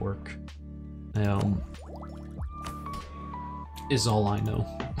think it would work. Is all I know.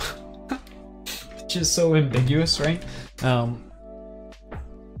 Which is so ambiguous, right?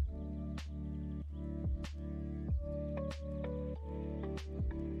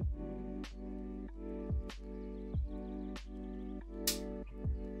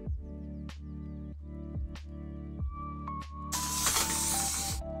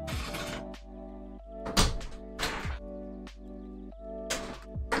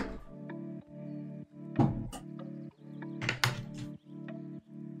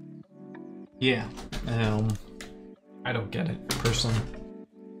 Yeah, I don't get it, personally.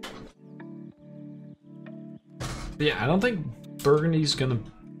 But yeah, I don't think Burgundy's gonna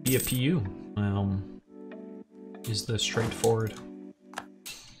be a PU, is the straightforward. I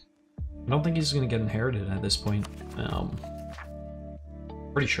don't think he's gonna get inherited at this point,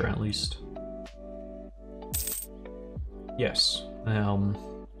 pretty sure at least. Yes,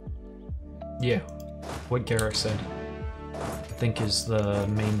 yeah, what Garrick said, I think is the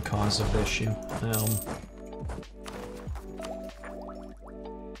main cause of the issue.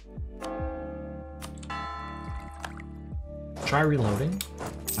 Try reloading.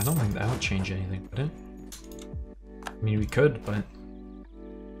 I don't think that would change anything, would it? I mean, we could, but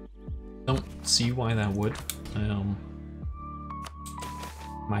don't see why that would.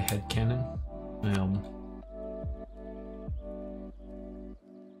 My headcanon.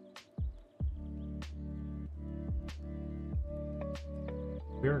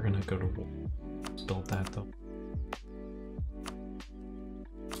 We are gonna go to war. Let's build that though.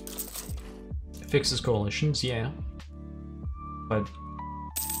 It fixes coalitions, yeah. But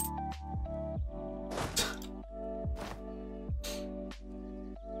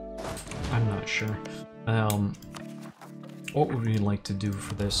I'm not sure. What would we like to do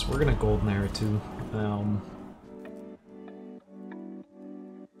for this? We're gonna golden era too.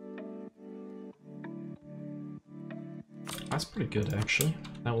 That's pretty good, actually.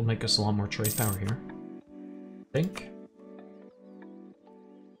 That will make us a lot more trade power here. I think.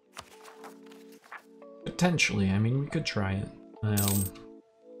 Potentially, I mean, we could try it. I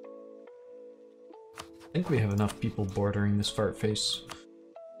think we have enough people bordering this fart face.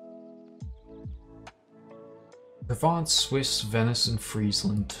 Provence, Swiss, Venice, and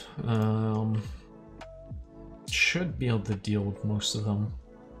Friesland. Should be able to deal with most of them.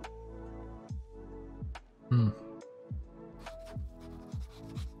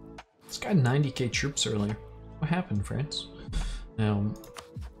 This guy had 90k troops earlier. What happened, France?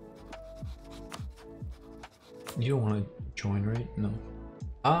 You don't want to join, right? No.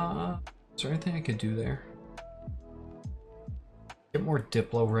 Is there anything I could do there? Get more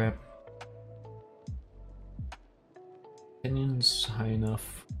Diplo rep. Opinions high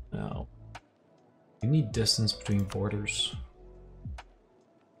enough. No. We need distance between borders.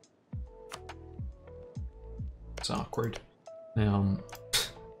 It's awkward.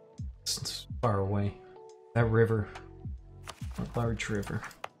 It's far away. That river. A large river.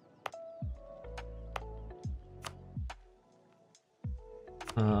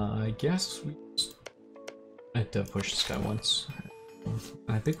 I guess we just... I had to push this guy once.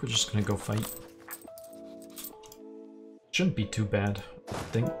 I think we're just gonna go fight. Shouldn't be too bad, I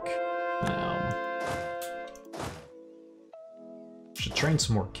think. Should train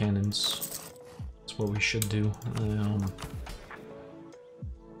some more cannons. That's what we should do.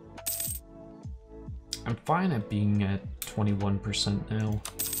 I'm fine at being at 21% now.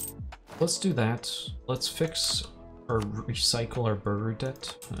 Let's do that. Let's fix or recycle our burger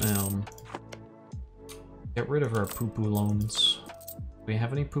debt. Get rid of our poo-poo loans. Do we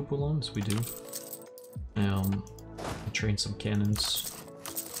have any poo-poo loans? We do. Train some cannons.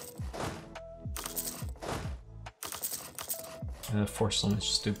 Force loan is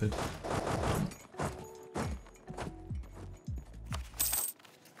stupid.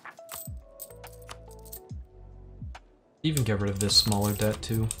 Even get rid of this smaller debt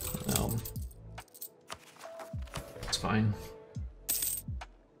too. It's fine.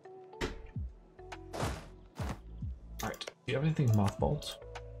 Alright, do you have anything mothballed?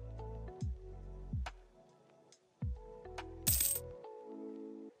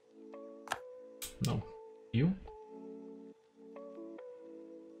 No. You?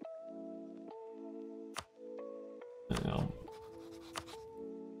 No.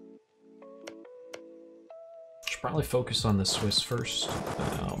 Should probably focus on the Swiss first.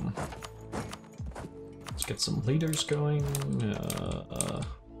 Let's get some leaders going.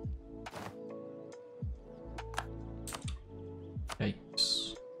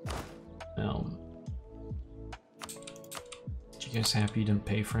 Yikes. You guys happy you didn't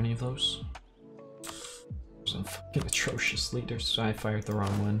pay for any of those? Some fucking atrocious leaders. I fired the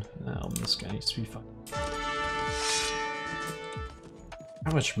wrong one. This guy needs to be fine.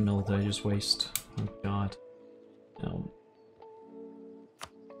 How much mill did I just waste? Oh god. No.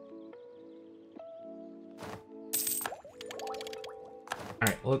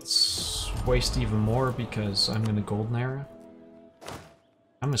 Alright, let's waste even more because I'm gonna golden arrow.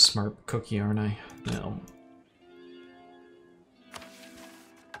 I'm a smart cookie, aren't I? No.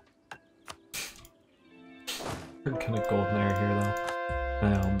 We're gonna golden arrow here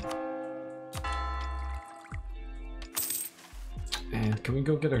though. And can we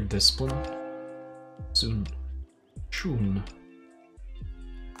go get our discipline? Soon. Soon.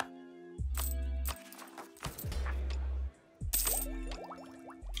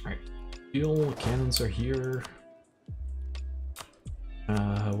 Alright. Fuel cannons are here.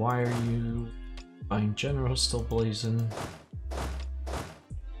 Why are you buying general still blazing?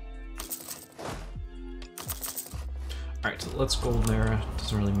 Alright, so let's golden arrow.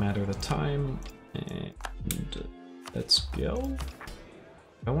 Doesn't really matter the time. And let's go.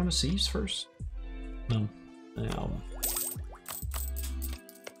 I want to seize first. No.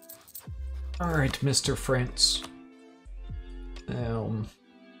 Alright, Mr. France.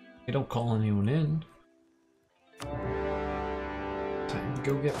 We don't call anyone in. Time to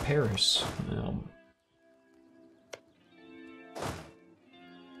go get Paris.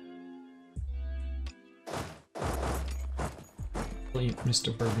 Hopefully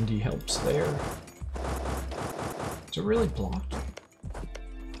Mr. Burgundy helps there. Is it really blocked?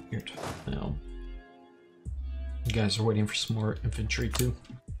 Weird. You guys are waiting for some more infantry too.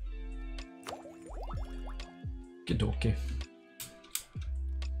 Okie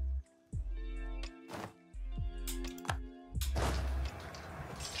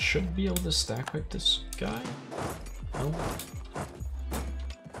should be able to stack wipe this guy. No.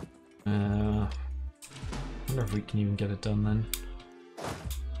 Wonder if we can even get it done then.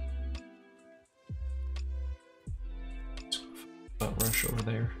 About rush over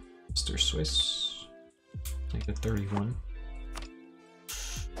there. Mr. Swiss. Make it 31.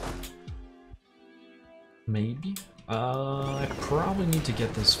 Maybe? I probably need to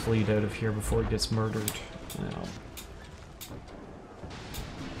get this fleet out of here before it gets murdered.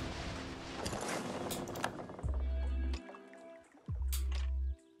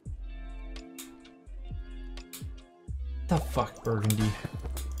 The fuck, Burgundy?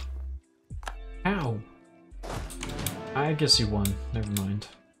 Ow! I guess he won. Never mind.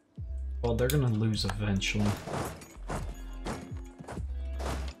 Well, they're gonna lose eventually.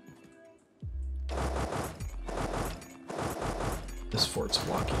 This fort's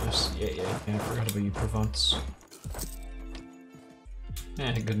blocking us. Yeah, I forgot about you, Provence.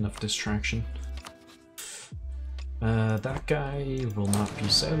 Good enough distraction. That guy will not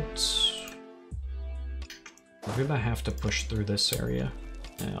peace out. We're gonna have to push through this area.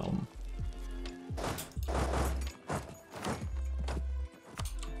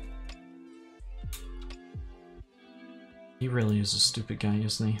 He really is a stupid guy,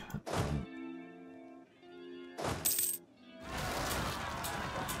 isn't he?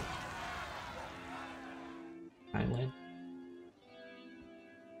 Island.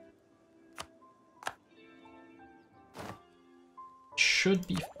 Should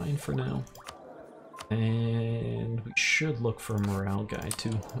be fine for now. And we should look for a morale guy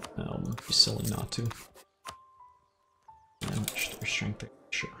too. It'd be silly not to. And their strength,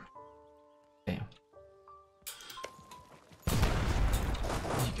 sure. Damn.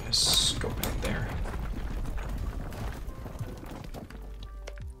 You guys go back there.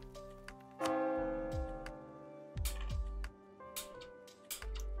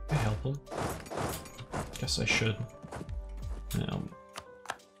 Can I help him? Guess I should.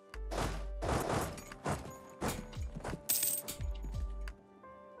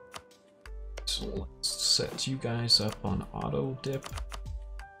 So let's set you guys up on auto dip.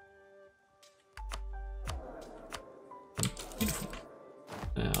 Beautiful.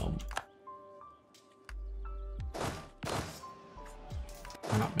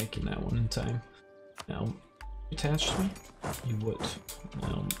 We're not making that one in time. Attach me? You would.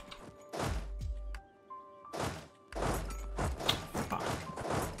 Fuck.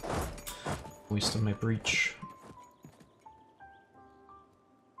 Wasted my breach.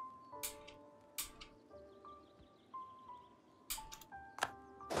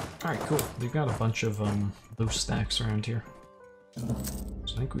 Alright, cool. We've got a bunch of loose stacks around here. So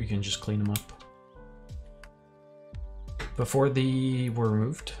I think we can just clean them up. Before they were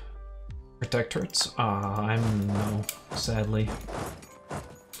removed. Protectorates? I'm no, sadly.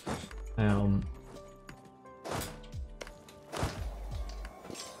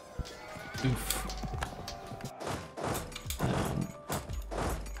 Oof.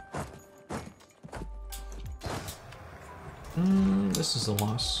 This is a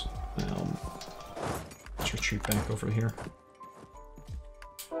loss. retreat back over here.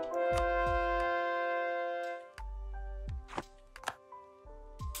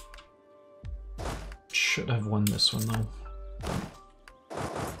 Should have won this one though.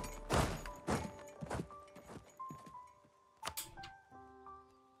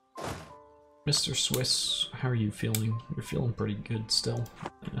 Mr. Swiss, how are you feeling? You're feeling pretty good still,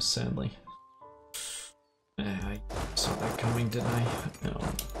 sadly. I saw that coming, didn't I? No.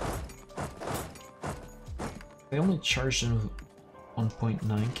 They only charged in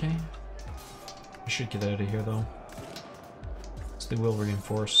 1.9k? I should get out of here though. So they will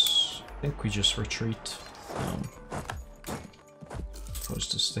reinforce. I think we just retreat.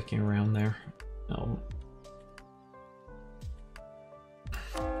 Opposed to sticking around there.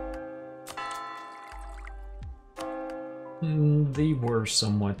 They were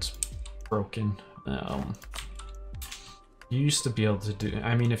somewhat broken. You used to be able to do...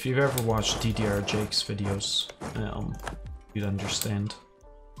 I mean, if you've ever watched DDR Jake's videos, you'd understand.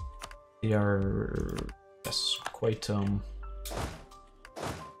 They are, yes, quite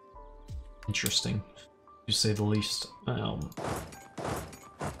interesting, to say the least.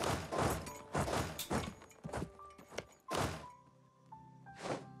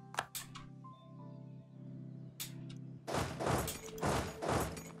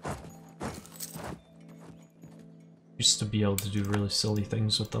 Used to be able to do really silly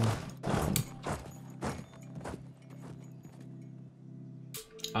things with them.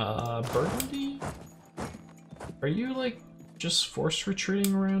 Burgundy? Are you like just force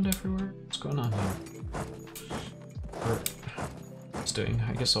retreating around everywhere? What's going on here? What's doing?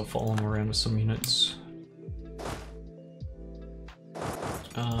 I guess I'll follow him around with some units.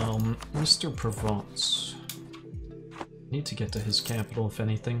 Mr. Provence. Need to get to his capital if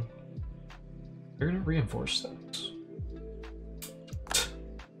anything. They're gonna reinforce that.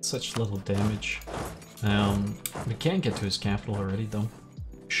 Such little damage. We can't get to his capital already though.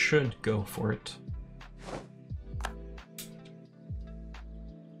 Should go for it.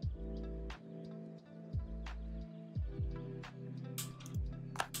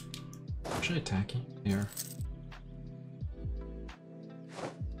 Should I attack him? Here.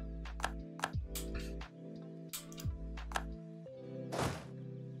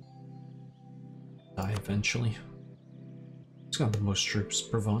 Die eventually. He's got the most troops,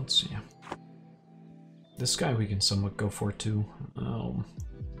 Provence, yeah. This guy we can somewhat go for too.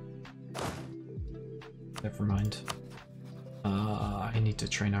 Never mind. I need to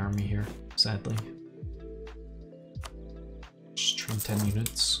train army here, sadly. Just train 10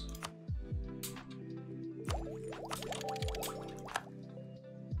 units.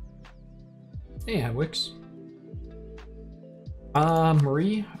 Hey, Hadwix.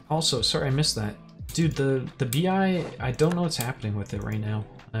 Marie? Also, sorry I missed that. Dude, the BI, I don't know what's happening with it right now.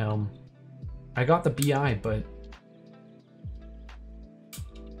 I got the BI, but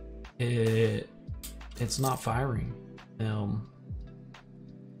it's not firing.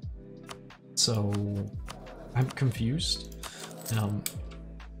 So I'm confused.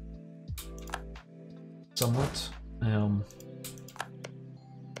 Somewhat. I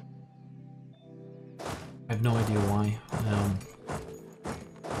have no idea why.